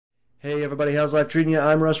Hey everybody, how's life treating you?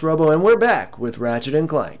 I'm Russ Robo, and we're back with Ratchet and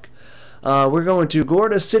Clank. We're going to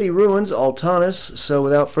Gorda City Ruins, Altanis, so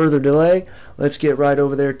without further delay, let's get right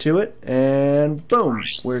over there to it, and boom,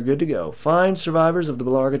 we're good to go. Find survivors of the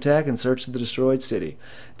L.A.R.P attack and search the destroyed city.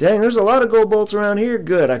 Dang, there's a lot of gold bolts around here.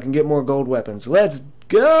 Good, I can get more gold weapons. Let's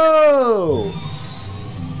go!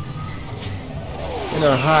 In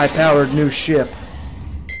our high-powered new ship.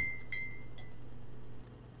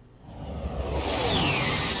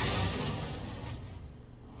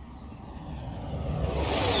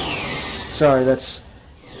 Sorry, that's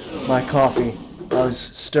my coffee. I was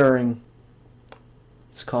stirring.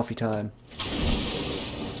 It's coffee time.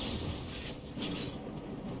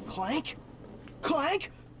 Clank? Clank?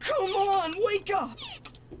 Come on, wake up!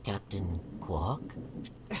 Captain Qwark?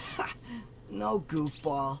 No,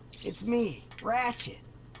 goofball. It's me, Ratchet.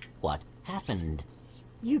 What happened?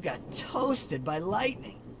 You got toasted by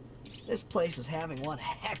lightning. This place is having one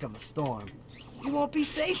heck of a storm. You won't be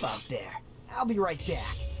safe out there. I'll be right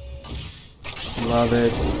back. Love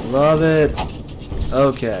it. Love it.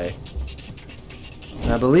 Okay.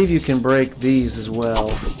 And I believe you can break these as well.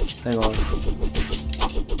 Hang on.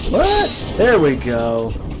 What? There we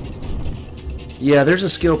go. Yeah, there's a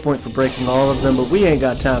skill point for breaking all of them, but we ain't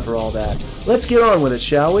got time for all that. Let's get on with it,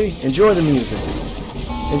 shall we? Enjoy the music.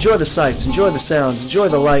 Enjoy the sights. Enjoy the sounds. Enjoy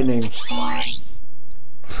the lightning. Hi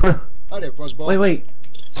there, Fuzzball. Wait.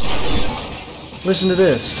 Listen to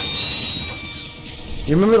this.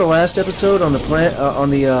 You remember the last episode on the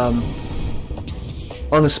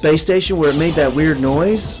on the space station where it made that weird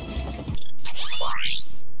noise?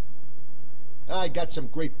 I got some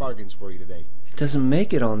great bargains for you today. It doesn't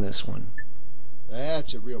make it on this one.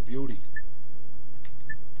 That's a real beauty.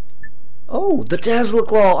 Oh, the Dazzler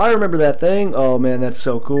Claw! I remember that thing. Oh man, that's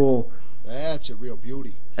so cool. That's a real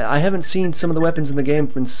beauty. I haven't seen some of the weapons in the game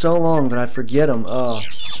for so long that I forget them. Oh,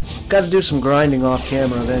 got to do some grinding off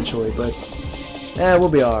camera eventually, but we'll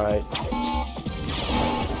be alright.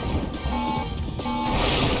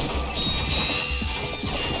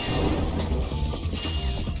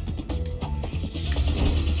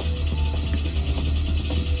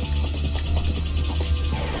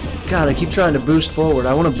 God, I keep trying to boost forward.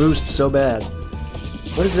 I want to boost so bad.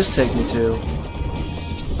 What does this take me to?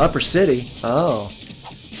 Upper City? Oh.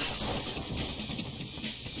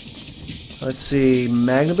 Let's see,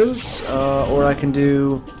 Magna Boots? Or I can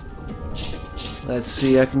do... Let's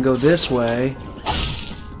see, I can go this way.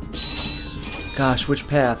 Gosh, which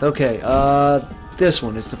path? Okay, this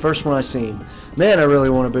one. It's the first one I've seen. Man, I really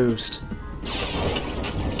want to boost.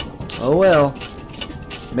 Oh well.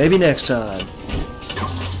 Maybe next time.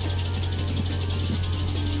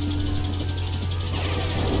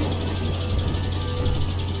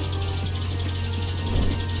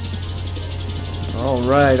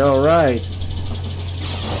 Alright, alright.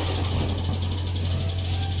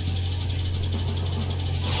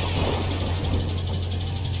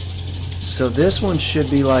 So this one should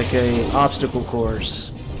be like a obstacle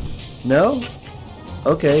course. No?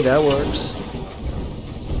 Okay, that works.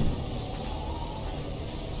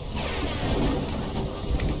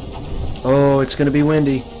 Oh, it's gonna be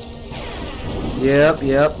windy. Yep.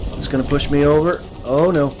 It's gonna push me over. Oh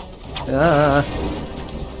no. Ah.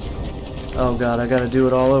 Oh god, I gotta do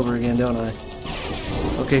it all over again, don't I?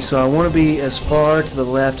 Okay, so I want to be as far to the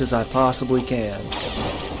left as I possibly can.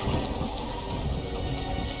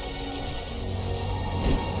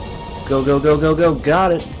 Go, go, go, go, go.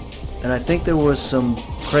 Got it. And I think there was some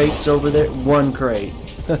crates over there. One crate.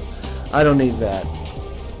 I don't need that.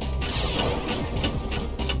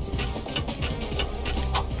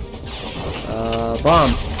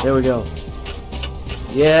 Bomb. There we go.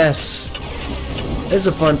 Yes. This is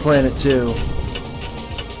a fun planet too.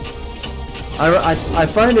 I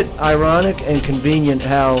find it ironic and convenient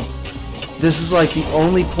how this is like the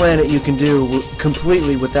only planet you can do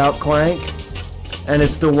completely without Clank, and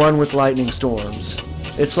it's the one with lightning storms.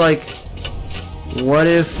 It's like, what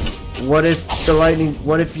if the lightning?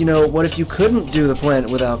 What if you couldn't do the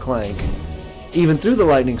planet without Clank, even through the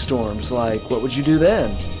lightning storms? Like, what would you do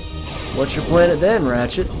then? What's your planet then,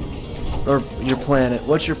 Ratchet? Or your planet?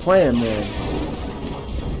 What's your plan then?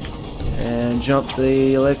 And jump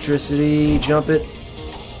the electricity, jump it.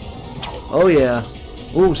 Oh yeah.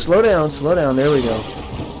 Ooh, slow down, there we go.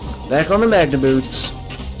 Back on the Magna Boots.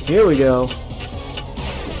 Here we go.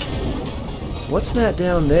 What's that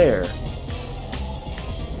down there?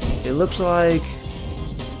 It looks like...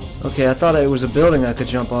 Okay, I thought it was a building I could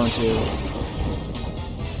jump onto.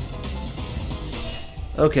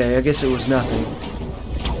 Okay, I guess it was nothing.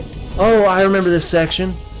 Oh, I remember this section.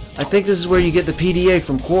 I think this is where you get the PDA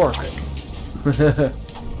from Qwark.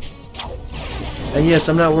 And yes,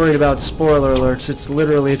 I'm not worried about spoiler alerts. It's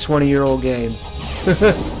literally a 20-year-old game.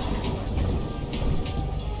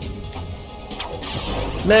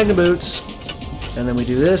 Magna boots. And then we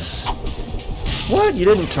do this. What? You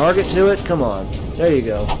didn't target to it? Come on. There you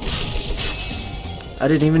go. I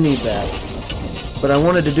didn't even need that. But I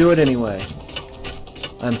wanted to do it anyway.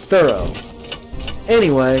 I'm thorough.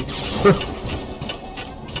 Anyway.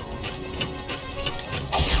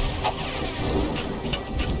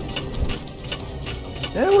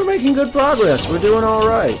 Yeah, we're making good progress. We're doing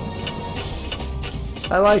alright.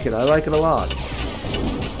 I like it. I like it a lot.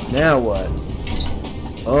 Now what?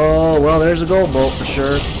 Oh, well, there's a gold bolt for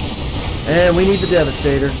sure. And we need the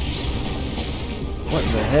Devastator. What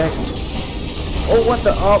the heck? Oh, what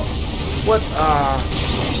the... Oh, what... Ah...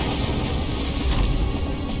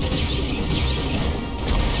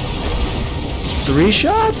 3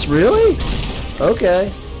 shots? Really?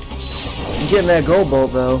 Okay. I'm getting that gold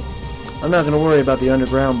bolt, though. I'm not going to worry about the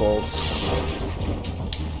underground bolts.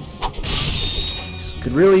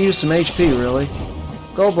 Could really use some HP, really.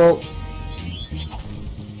 Gold bolt.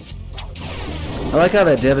 I like how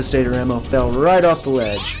that Devastator ammo fell right off the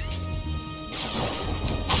ledge.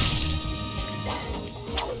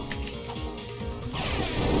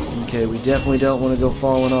 Okay, we definitely don't want to go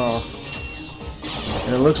falling off.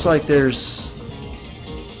 And it looks like there's...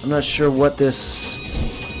 I'm not sure what this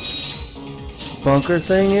bunker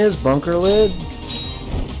thing is. Bunker lid?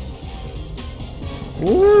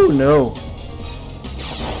 Ooh, no.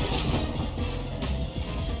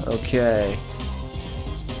 Okay.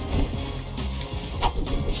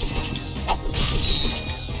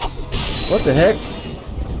 What the heck?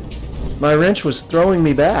 My wrench was throwing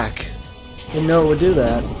me back. Didn't know it would do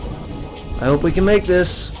that. I hope we can make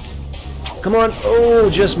this. Come on. Oh,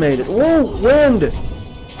 just made it. Whoa, wind!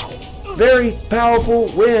 Very powerful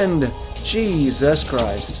wind. Jesus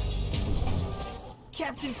Christ.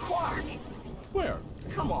 Captain Qwark! Where?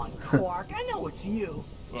 Come on, Qwark. I know it's you.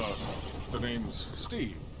 The name's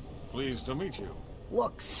Steve. Pleased to meet you.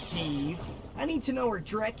 Look, Steve. I need to know where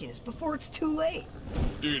Drek is before it's too late.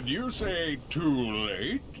 Did you say too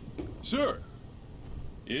late? Sir,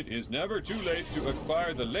 it is never too late to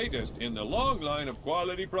acquire the latest in the long line of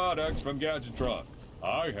quality products from Gadgetron.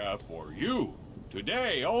 I have for you,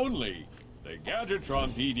 today only, the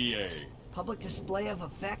Gadgetron PDA. Public display of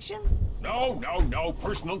affection? No,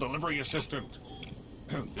 personal delivery assistant.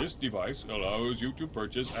 This device allows you to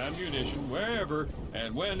purchase ammunition wherever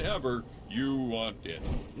and whenever you want it.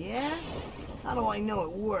 Yeah? How do I know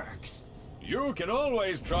it works? You can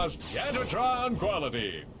always trust Gadgetron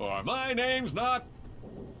quality, or my name's not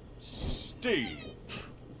Steve.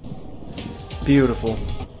 Beautiful.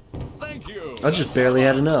 Thank you. I just barely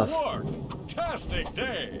had enough. Fantastic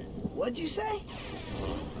day. What'd you say?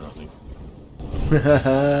 Nothing.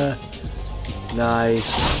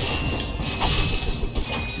 Nice.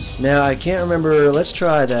 Now, I can't remember... Let's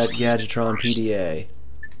try that Gadgetron PDA.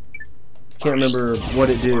 Can't remember what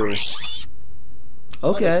it do.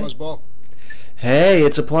 Okay. Hey,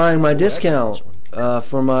 it's applying my discount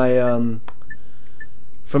for my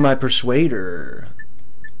Persuader.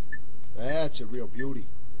 That's a real beauty.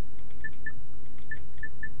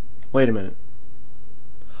 Wait a minute.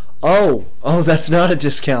 Oh, that's not a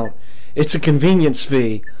discount. It's a convenience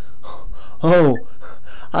fee. Oh,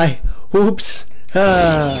 oops.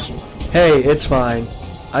 Hey, it's fine.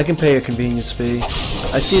 I can pay a convenience fee.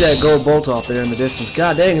 I see that gold bolt off there in the distance.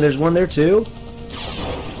 God dang, there's one there too?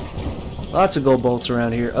 Lots of gold bolts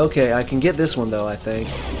around here. Okay, I can get this one though, I think.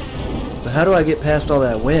 But how do I get past all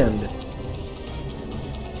that wind?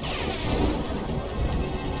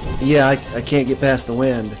 Yeah, I can't get past the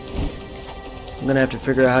wind. I'm gonna have to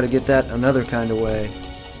figure out how to get that another kind of way.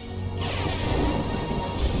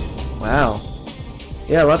 Wow.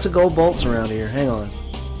 Yeah, lots of gold bolts around here. Hang on.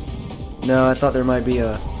 No, I thought there might be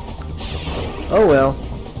a... Oh well.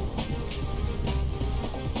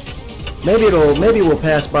 Maybe we'll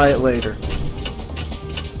pass by it later.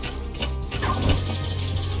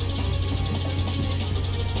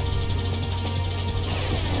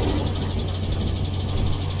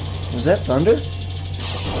 Was that thunder?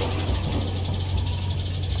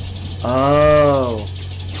 Oh.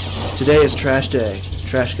 Today is trash day.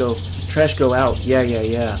 Trash go out.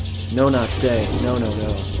 Yeah. No, not stay. No.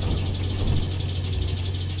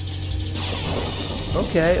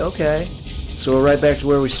 Okay. So we're right back to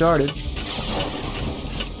where we started.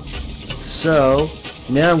 So,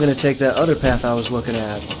 now I'm going to take that other path I was looking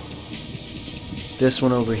at. This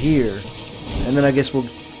one over here. And then I guess we'll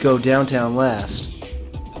go downtown last.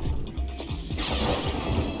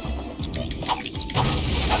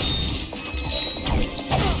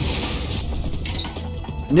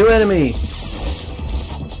 New enemy!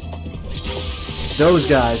 Those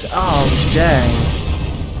guys. Oh, dang.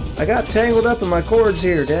 I got tangled up in my cords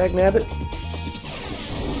here, dagnabbit.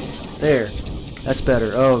 There. That's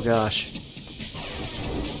better. Oh, gosh.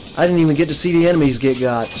 I didn't even get to see the enemies get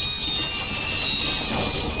got.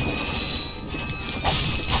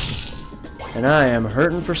 And I am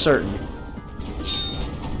hurting for certain.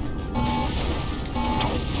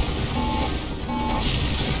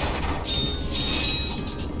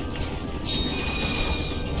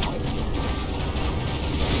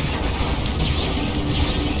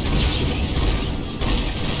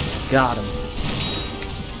 Got him.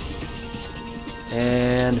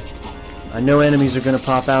 And I know enemies are going to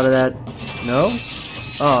pop out of that. No?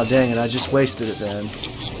 Oh, dang it. I just wasted it then.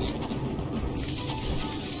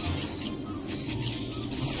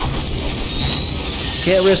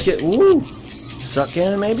 Can't risk it. Woo! Suck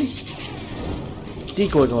cannon, maybe?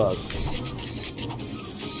 Decoy glove.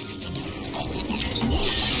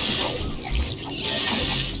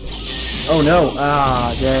 Oh, no.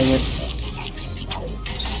 Ah, dang it.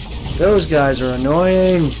 Those guys are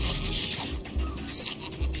annoying.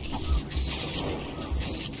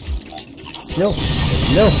 No.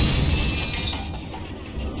 No.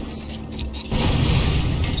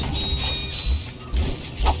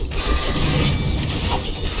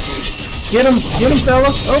 Get him, fella.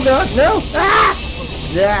 Oh god, no. Ah!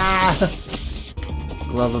 Yeah.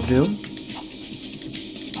 Glove of Doom.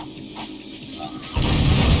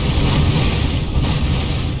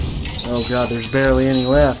 Oh god, there's barely any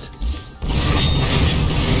left.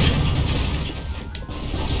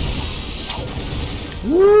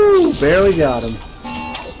 Woo! Barely got him.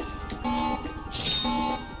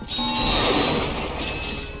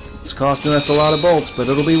 It's costing us a lot of bolts, but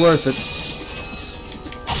it'll be worth it.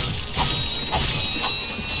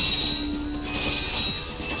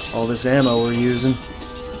 All this ammo we're using.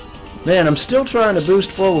 Man, I'm still trying to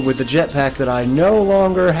boost forward with the jetpack that I no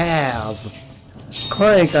longer have.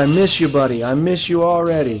 Clank, I miss you, buddy. I miss you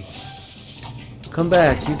already. Come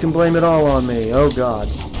back. You can blame it all on me. Oh, God.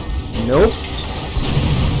 Nope.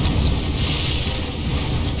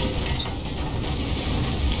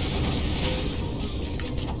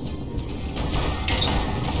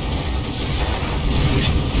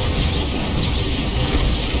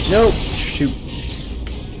 Nope. Shoot.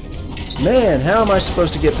 Man, how am I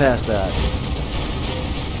supposed to get past that?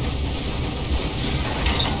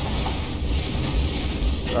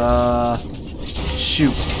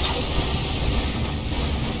 Shoot.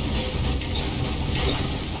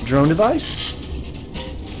 Drone device?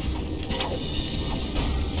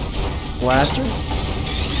 Blaster?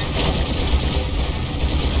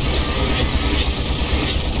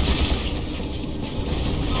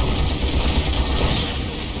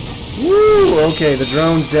 Woo! Okay, the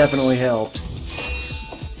drones definitely helped.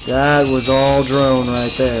 That was all drone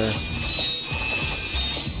right there.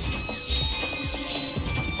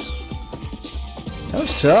 That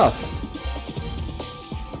was tough.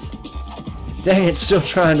 Dang it, still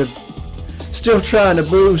trying to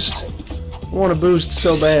boost. I want to boost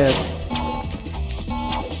so bad.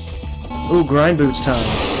 Ooh, grind boots time.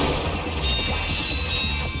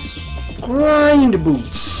 Grind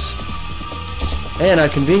boots. And I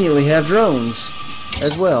conveniently have drones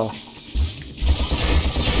as well.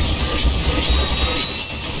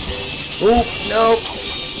 Oh, no.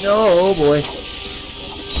 No, oh boy.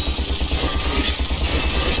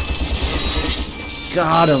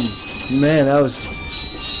 Got him. Man, that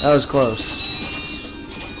was close.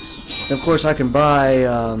 And of course I can buy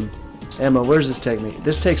ammo. Where does this take me?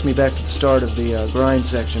 This takes me back to the start of the grind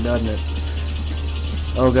section, doesn't it?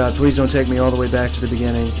 Oh god, please don't take me all the way back to the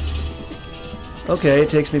beginning. Okay, it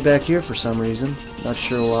takes me back here for some reason. Not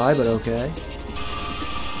sure why, but okay.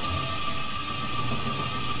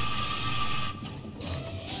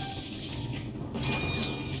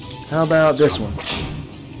 How about this one?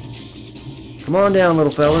 Come on down,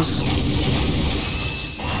 little fellas.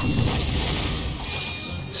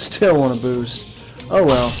 Still want to boost. Oh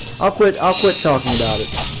well. I'll quit talking about it.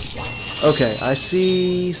 Okay, I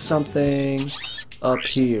see something up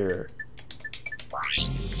here.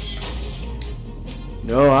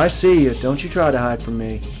 No, I see you. Don't you try to hide from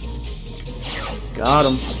me. Got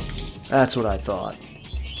him. That's what I thought.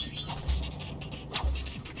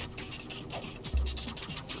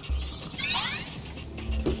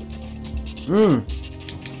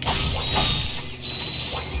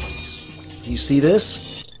 You see this?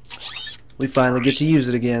 We finally get to use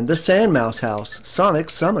it again. The Sand Mouse House. Sonic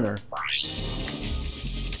Summoner.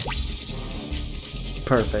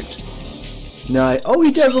 Perfect. Nice. Oh,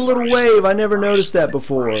 he does a little wave. I never noticed that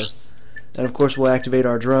before. And of course we'll activate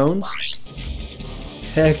our drones.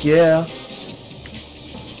 Heck yeah.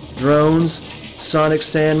 Drones. Sonic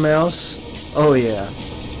Sand Mouse. Oh yeah.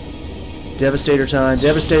 Devastator time.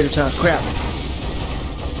 Devastator time. Crap.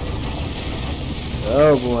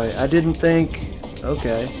 Oh boy. I didn't think.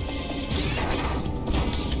 Okay.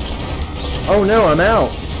 Oh no, I'm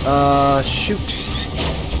out. Shoot.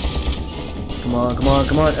 Come on, come on,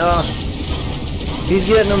 come on. He's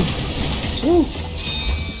getting them. Woo.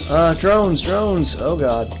 Drones, drones. Oh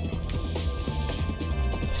god.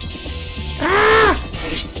 Ah!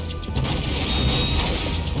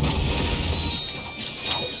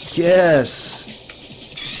 Yes.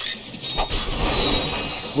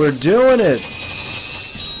 We're doing it.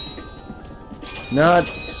 Not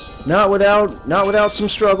without some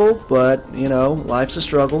struggle, but you know, life's a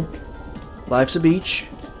struggle. Life's a beach.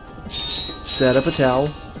 Set up a towel.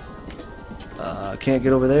 Can't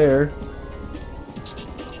get over there.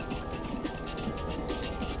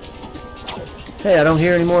 Hey, I don't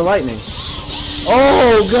hear any more lightning.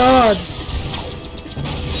 Oh god!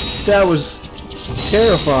 That was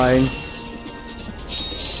terrifying.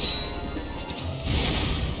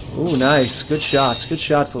 Ooh, nice. Good shots,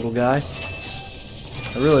 little guy.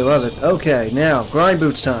 I really love it. Okay, now, grind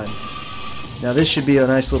boots time. Now this should be a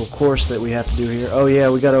nice little course that we have to do here. Oh yeah,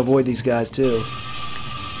 we gotta avoid these guys too.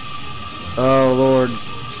 Oh lord.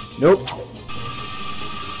 Nope.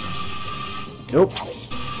 Nope.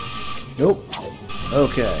 Nope.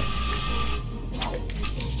 Okay.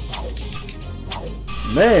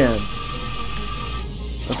 Man.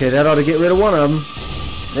 Okay, that ought to get rid of one of them.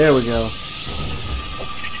 There we go.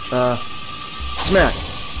 Smack.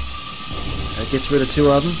 That gets rid of two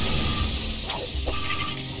of them.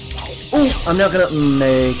 Ooh, I'm not gonna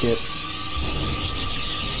make it.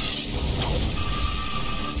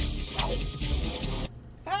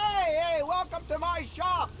 Hey, welcome to my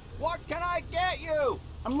shop. What can I get you?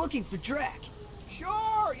 I'm looking for Drek.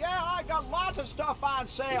 Sure, yeah, I got lots of stuff on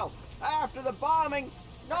sale. After the bombing,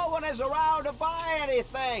 no one is around to buy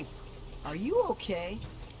anything. Are you okay?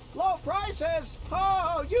 Low prices?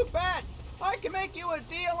 Oh, you bet. I can make you a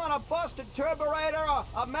deal on a busted turburator,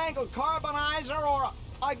 a mangled carbonizer, or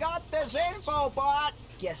I got this info bot.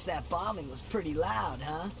 Guess that bombing was pretty loud,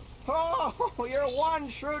 huh? Oh, you're one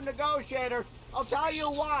shrewd negotiator. I'll tell you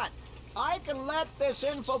what. I can let this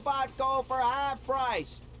infobot go for half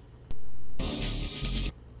price.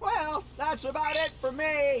 Well, that's about it for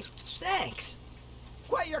me. Thanks.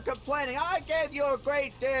 Quit your complaining. I gave you a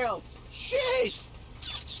great deal. Jeez.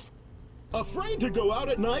 Afraid to go out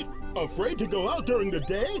at night? Afraid to go out during the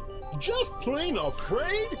day? Just plain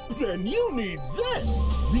afraid? Then you need this!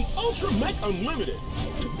 The Ultra Mech Unlimited!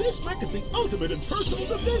 This mech is the ultimate in personal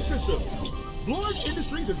defense system! Blorge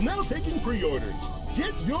Industries is now taking pre-orders.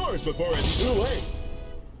 Get yours before it's too late!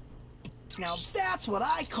 Now that's what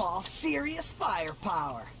I call serious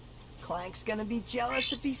firepower. Clank's gonna be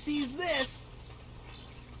jealous if he sees this.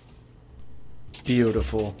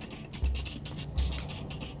 Beautiful.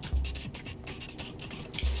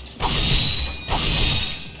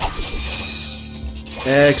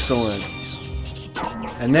 Excellent.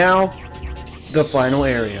 And now, the final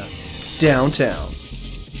area, downtown.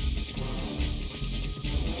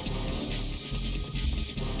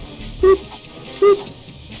 Boop, boop.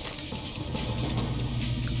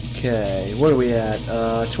 Okay, what are we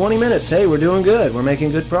at? 20 minutes. Hey, we're doing good. We're making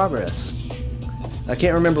good progress. I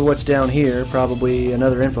can't remember what's down here. Probably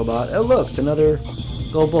another infobot. Oh, look, another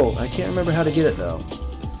gold bolt. I can't remember how to get it, though.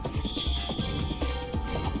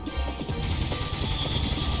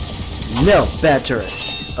 No, bad turret.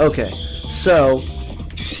 Okay, so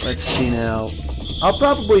let's see now. I'll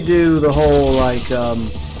probably do the whole like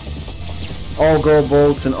all gold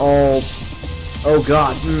bolts and all. Oh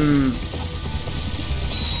God.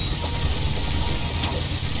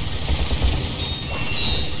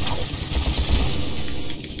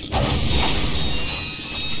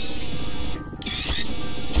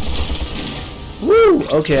 Woo!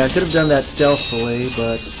 Okay, I could have done that stealthily,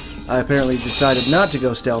 but I apparently decided not to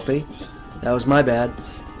go stealthy. That was my bad.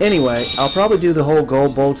 Anyway, I'll probably do the whole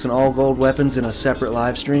gold bolts and all gold weapons in a separate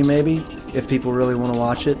live stream, maybe, if people really want to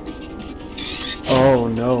watch it. Oh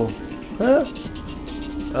no.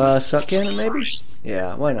 Huh? Suck cannon, maybe?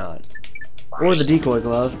 Yeah, why not? Or the decoy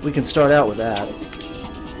glove. We can start out with that.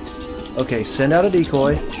 Okay, send out a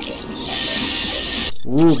decoy.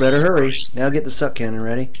 Ooh, better hurry. Now get the suck cannon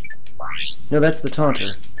ready. No, that's the taunter.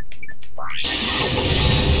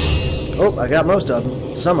 Oh, I got most of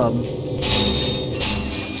them. Some of them.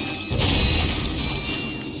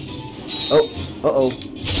 Oh, uh-oh.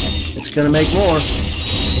 It's gonna make more.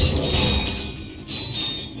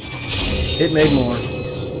 It made more.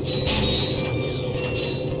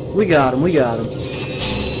 We got him, we got him.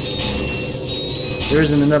 There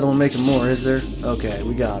isn't another one making more, is there? Okay,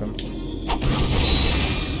 we got him.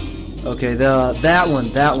 Okay, that one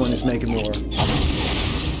is making more.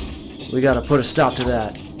 We gotta put a stop to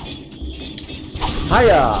that.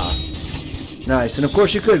 Hiya! Nice, and of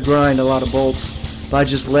course you could grind a lot of bolts by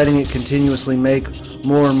just letting it continuously make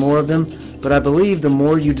more and more of them, but I believe the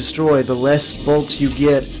more you destroy, the less bolts you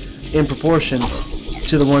get in proportion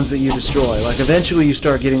to the ones that you destroy. Like, eventually you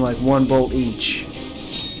start getting like 1 bolt each.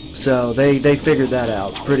 So they figured that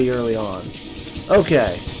out pretty early on.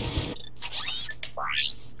 Okay.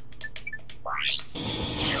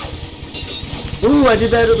 Ooh, I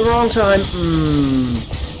did that at the wrong time.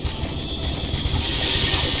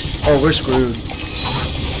 Oh, we're screwed.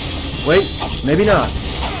 Wait, maybe not.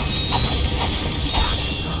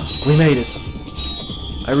 We made it.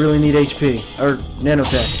 I really need HP. Or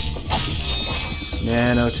nanotech.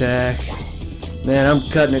 Nanotech. Man, I'm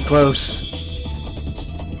cutting it close.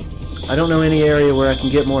 I don't know any area where I can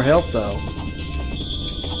get more health, though.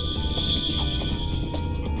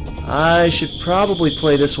 I should probably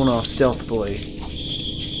play this one off stealthily.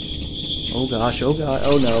 Oh gosh, oh god,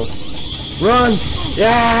 oh no. Run!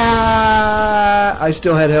 Yeah! I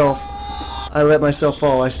still had health. I let myself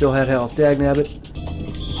fall, I still had health. Dagnabbit.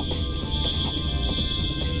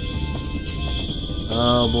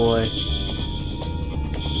 Oh boy.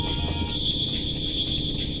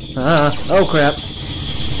 Oh crap.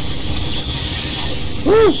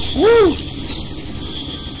 Woo! Woo!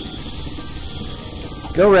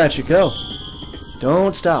 Go, Ratchet, go.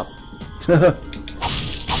 Don't stop.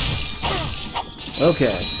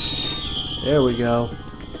 Okay. There we go.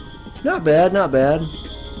 Not bad, not bad.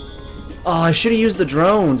 Oh, I should have used the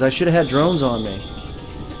drones. I should have had drones on me.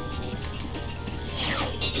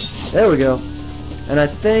 There we go. And I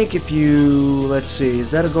think if you... Let's see. Is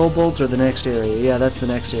that a gold bolt or the next area? Yeah, that's the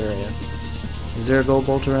next area. Is there a gold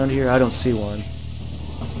bolt around here? I don't see one.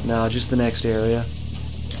 No, just the next area.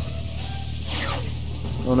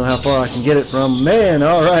 Don't know how far I can get it from. Man,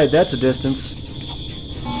 alright, that's a distance.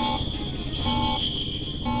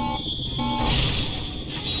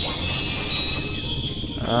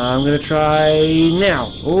 I'm gonna try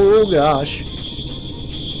now. Oh gosh.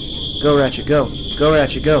 Go Ratchet, go. Go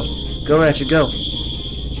Ratchet, go. Go Ratchet, go.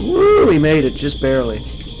 Woo, he made it, just barely.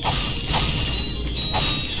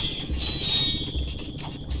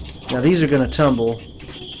 Now these are gonna tumble.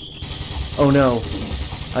 Oh no.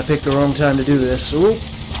 I picked the wrong time to do this. Ooh,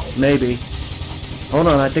 maybe. Hold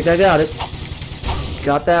on, I think I got it.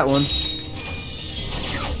 Got that one.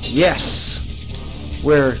 Yes!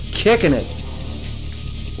 We're kicking it.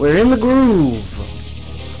 We're in the groove.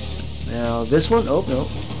 Now this one, oh no.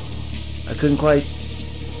 I couldn't quite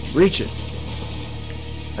reach it.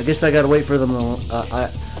 I guess I gotta wait for them to,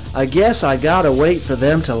 I guess I gotta wait for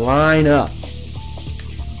them to line up.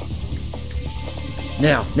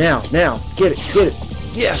 Now, now, now. Get it, get it.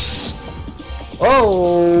 Yes!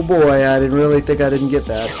 Oh boy, I didn't really think I didn't get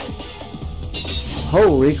that.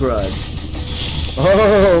 Holy crud.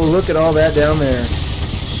 Oh, look at all that down there.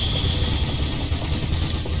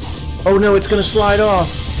 Oh no, it's gonna slide off.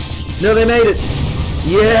 No, they made it.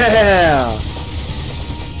 Yeah!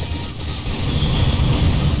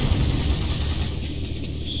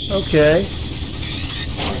 Okay.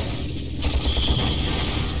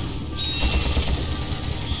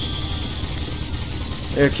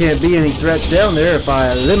 There can't be any threats down there if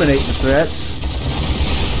I eliminate the threats.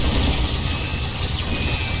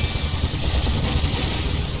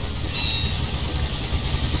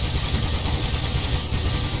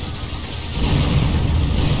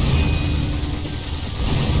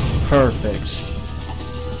 Perfect.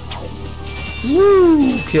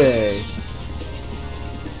 Woo! Okay.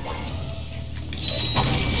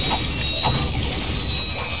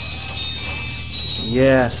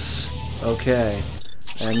 Yes. Okay.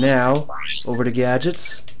 And now, over to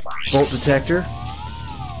gadgets. Bolt detector.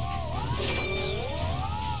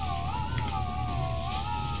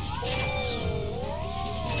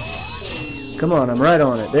 Come on, I'm right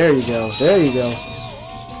on it. There you go. There you go.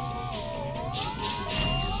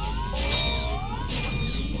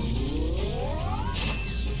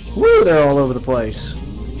 Woo, they're all over the place.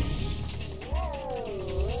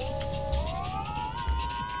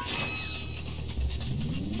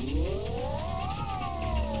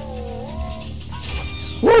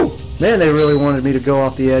 Woo! Man, they really wanted me to go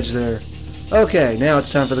off the edge there. Okay, now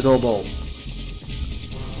it's time for the gold bolt.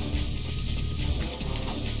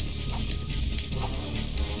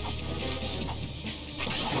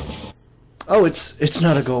 Oh, it's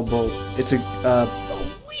not a gold bolt. It's a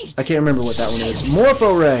I can't remember what that one is.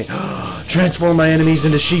 Morpho Ray. Transform my enemies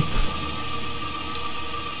into sheep.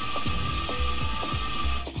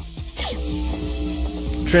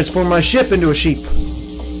 Transform my ship into a sheep.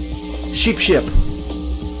 Sheep ship.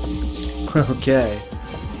 Okay.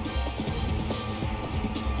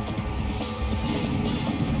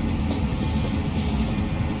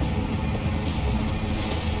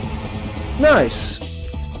 Nice.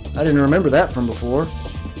 I didn't remember that from before.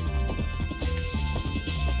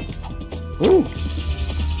 Ooh.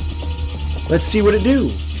 Let's see what it do.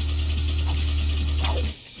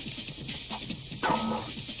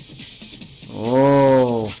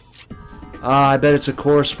 Oh. Ah, I bet it's a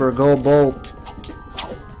course for a gold bolt.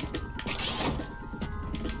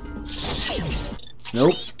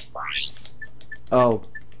 Nope. Oh.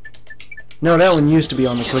 No, that one used to be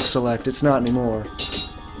on the quick select. It's not anymore.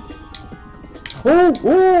 Oh,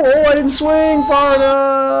 oh, oh, I didn't swing far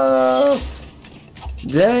enough!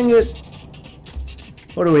 Dang it.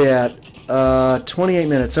 What are we at? 28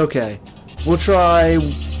 minutes, okay. We'll try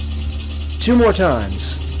 2 more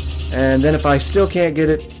times. And then if I still can't get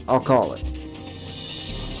it, I'll call it.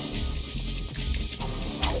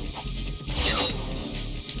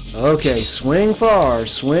 Okay, swing far,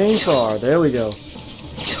 there we go.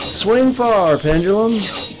 Swing far, pendulum.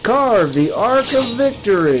 Carve the arc of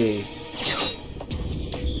victory.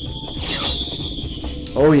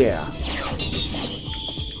 Oh yeah.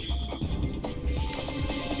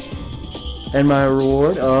 And my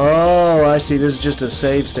reward? Oh, I see. This is just a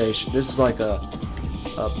save station. This is like a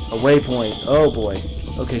waypoint. Oh boy.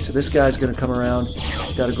 Okay, so this guy's gonna come around.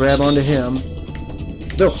 Gotta grab onto him.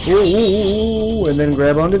 No. Ooh, and then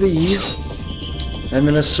grab onto these. And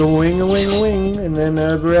then a swing, a wing, and then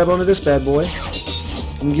grab onto this bad boy.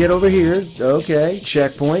 And get over here. Okay.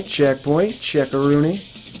 Checkpoint, checkaroonie.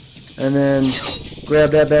 And then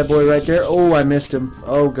grab that bad boy right there. Oh, I missed him.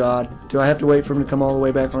 Oh god. Do I have to wait for him to come all the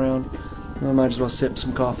way back around? I might as well sip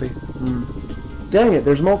some coffee. Dang it,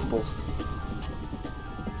 there's multiples.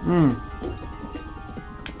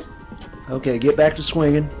 Okay, get back to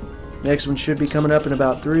swinging. Next one should be coming up in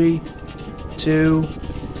about 3, 2...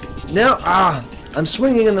 Now, I'm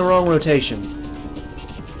swinging in the wrong rotation.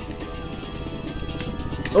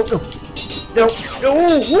 Oh, no. No.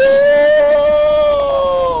 Oh,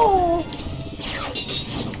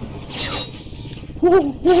 whoa!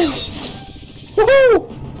 Woohoo!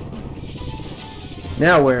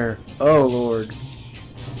 Now where? Oh, Lord.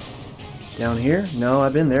 Down here? No,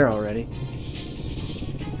 I've been there already.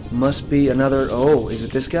 Must be another... Oh, is it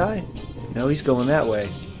this guy? No, he's going that way.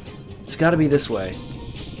 It's got to be this way.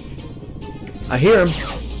 I hear him.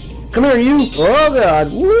 Come here, you! Oh,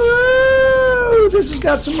 God! Woo! This has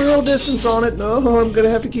got some real distance on it. No, I'm going to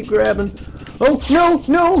have to keep grabbing. Oh, no!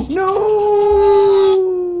 No! No!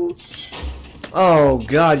 Oh,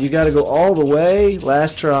 God, you got to go all the way?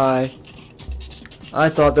 Last try. I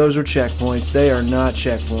thought those were checkpoints. They are not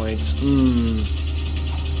checkpoints.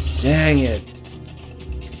 Dang it.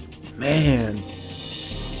 Man.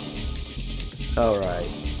 Alright.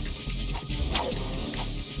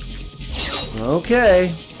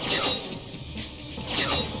 Okay.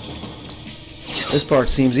 This part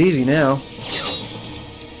seems easy now.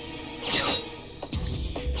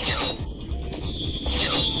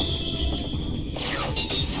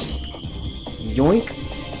 Yoink.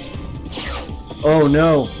 Oh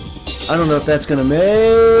no. I don't know if that's gonna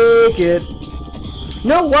make it.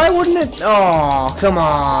 No, why wouldn't it? Oh, come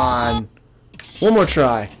on. One more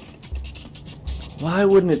try. Why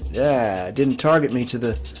wouldn't it? It didn't target me to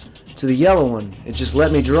the yellow one. It just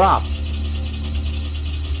let me drop.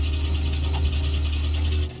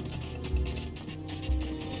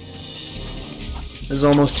 This is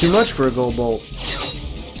almost too much for a gold bolt.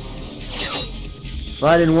 If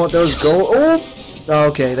I didn't want those gold... Oh!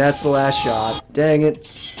 Okay, that's the last shot. Dang it.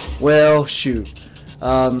 Well, shoot.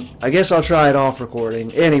 I guess I'll try it off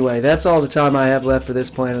recording. Anyway, that's all the time I have left for this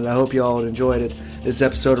planet. I hope you all enjoyed it. This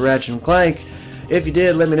episode of Ratchet and Clank. If you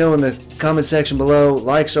did, let me know in the comment section below.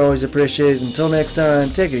 Likes are always appreciated. Until next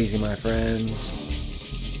time, take it easy, my friends.